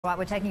Right,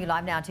 we're taking you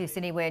live now to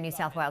Sydney, where New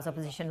South Wales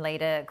opposition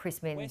leader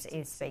Chris Minns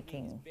is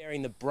speaking.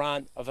 Bearing the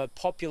brunt of a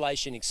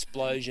population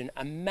explosion,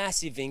 a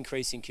massive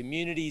increase in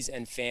communities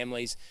and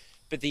families,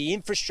 but the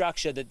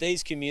infrastructure that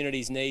these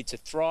communities need to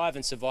thrive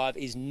and survive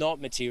is not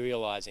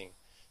materialising.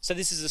 So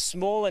this is a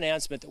small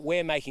announcement that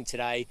we're making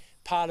today,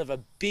 part of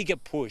a bigger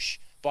push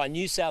by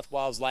New South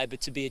Wales Labor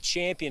to be a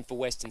champion for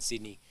Western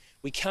Sydney.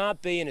 We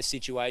can't be in a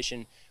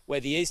situation where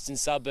the eastern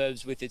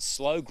suburbs, with its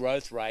slow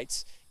growth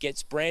rates,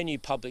 gets brand new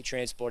public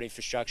transport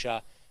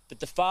infrastructure,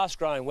 but the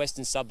fast-growing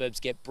western suburbs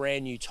get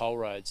brand new toll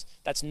roads.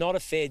 That's not a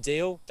fair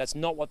deal. That's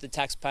not what the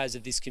taxpayers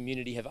of this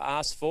community have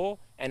asked for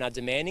and are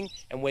demanding,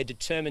 and we're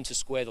determined to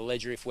square the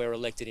ledger if we're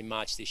elected in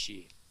March this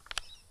year.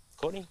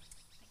 Courtney?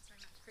 Thanks very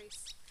much,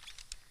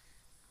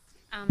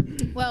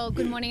 Chris. Well,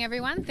 good morning,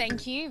 everyone.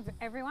 Thank you,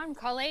 everyone,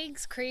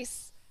 colleagues,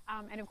 Chris,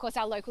 and of course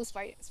our local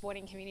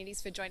sporting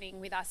communities for joining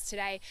with us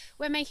today.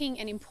 We're making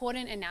an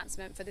important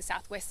announcement for the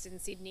southwestern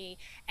Sydney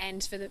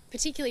and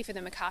particularly for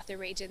the Macarthur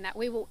region, that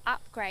we will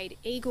upgrade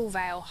Eagle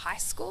Vale High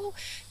School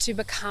to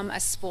become a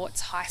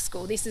sports high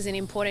school. This is an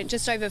important,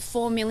 just over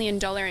 $4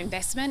 million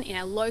investment in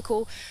a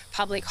local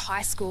public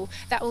high school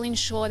that will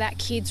ensure that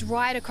kids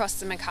right across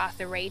the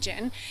Macarthur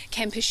region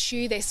can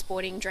pursue their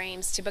sporting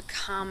dreams to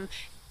become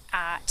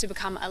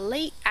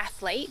elite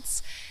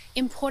athletes.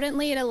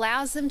 Importantly, it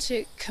allows them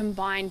to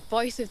combine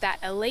both of that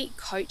elite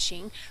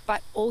coaching,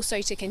 but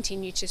also to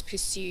continue to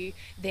pursue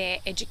their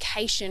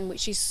education,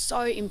 which is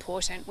so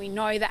important. We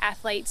know that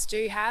athletes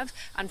do have,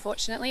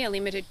 unfortunately, a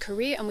limited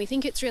career, and we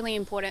think it's really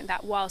important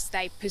that whilst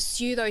they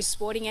pursue those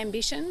sporting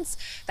ambitions,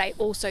 they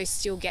also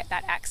still get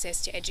that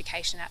access to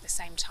education at the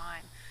same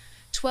time.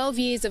 12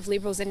 years of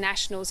Liberals and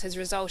Nationals has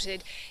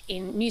resulted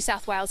in New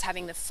South Wales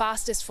having the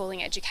fastest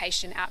falling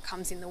education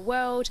outcomes in the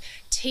world,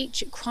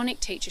 chronic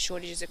teacher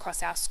shortages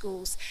across our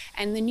schools,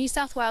 and the New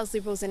South Wales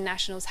Liberals and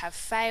Nationals have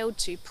failed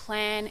to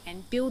plan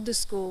and build the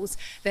schools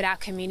that our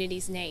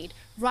communities need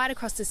right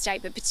across the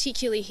state, but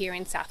particularly here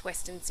in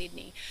southwestern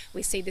Sydney.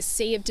 We see the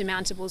sea of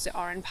demountables at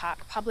Oran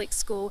Park Public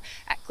School,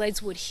 at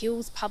Gledswood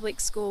Hills Public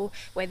School,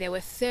 where there were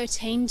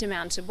 13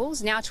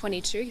 demountables, now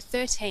 22,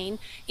 13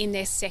 in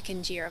their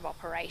second year of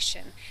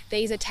operation.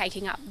 These are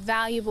taking up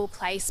valuable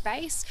play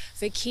space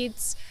for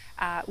kids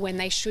when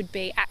they should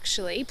be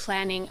actually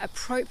planning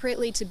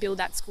appropriately to build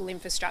that school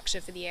infrastructure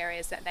for the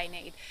areas that they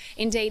need.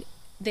 Indeed,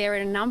 there are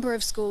a number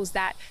of schools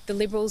that the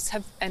Liberals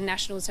and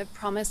Nationals have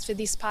promised for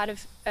this part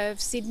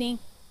of Sydney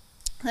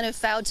that have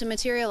failed to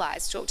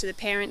materialise. Talk to the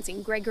parents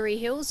in Gregory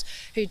Hills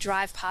who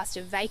drive past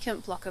a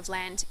vacant block of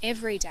land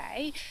every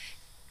day,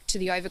 to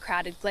the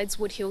overcrowded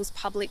Gledswood Hills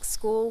Public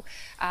School,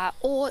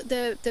 or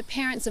the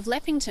parents of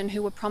Leppington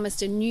who were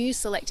promised a new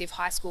selective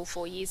high school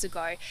 4 years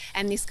ago,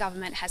 and this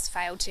government has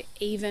failed to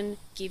even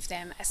give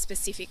them a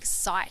specific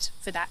site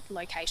for that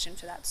location,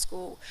 for that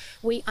school.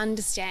 We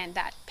understand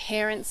that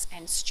parents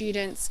and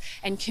students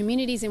and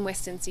communities in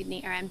Western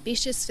Sydney are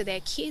ambitious for their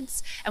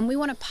kids, and we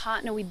want to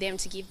partner with them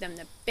to give them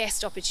the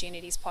best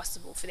opportunities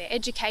possible for their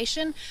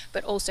education,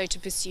 but also to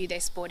pursue their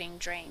sporting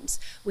dreams.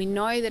 We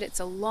know that it's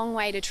a long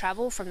way to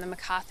travel from the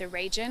Macarthur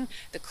region.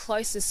 The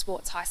closest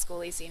sports high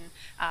school is in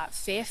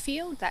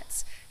Fairfield.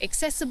 That's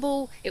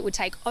accessible. It would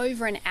take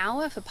over an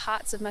hour for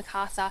parts of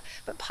Macarthur,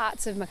 but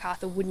parts of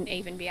Macarthur wouldn't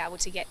even be able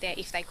to get there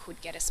if they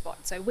could get a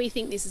spot. So we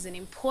think this is an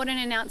important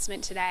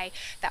announcement today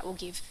that will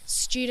give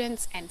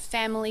students and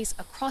families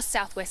across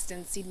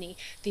southwestern Sydney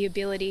the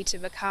ability to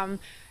become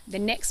the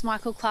next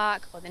Michael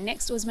Clark or the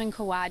next Usman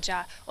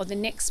Khawaja or the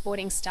next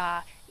sporting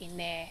star in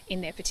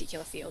their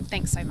particular field.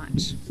 Thanks so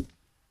much.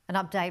 An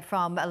update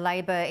from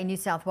Labor in New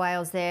South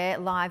Wales there,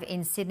 live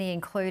in Sydney,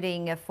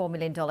 including a $4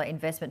 million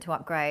investment to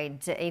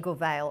upgrade Eagle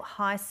Vale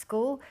High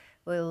School.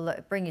 We'll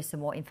bring you some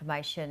more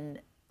information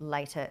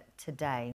later today.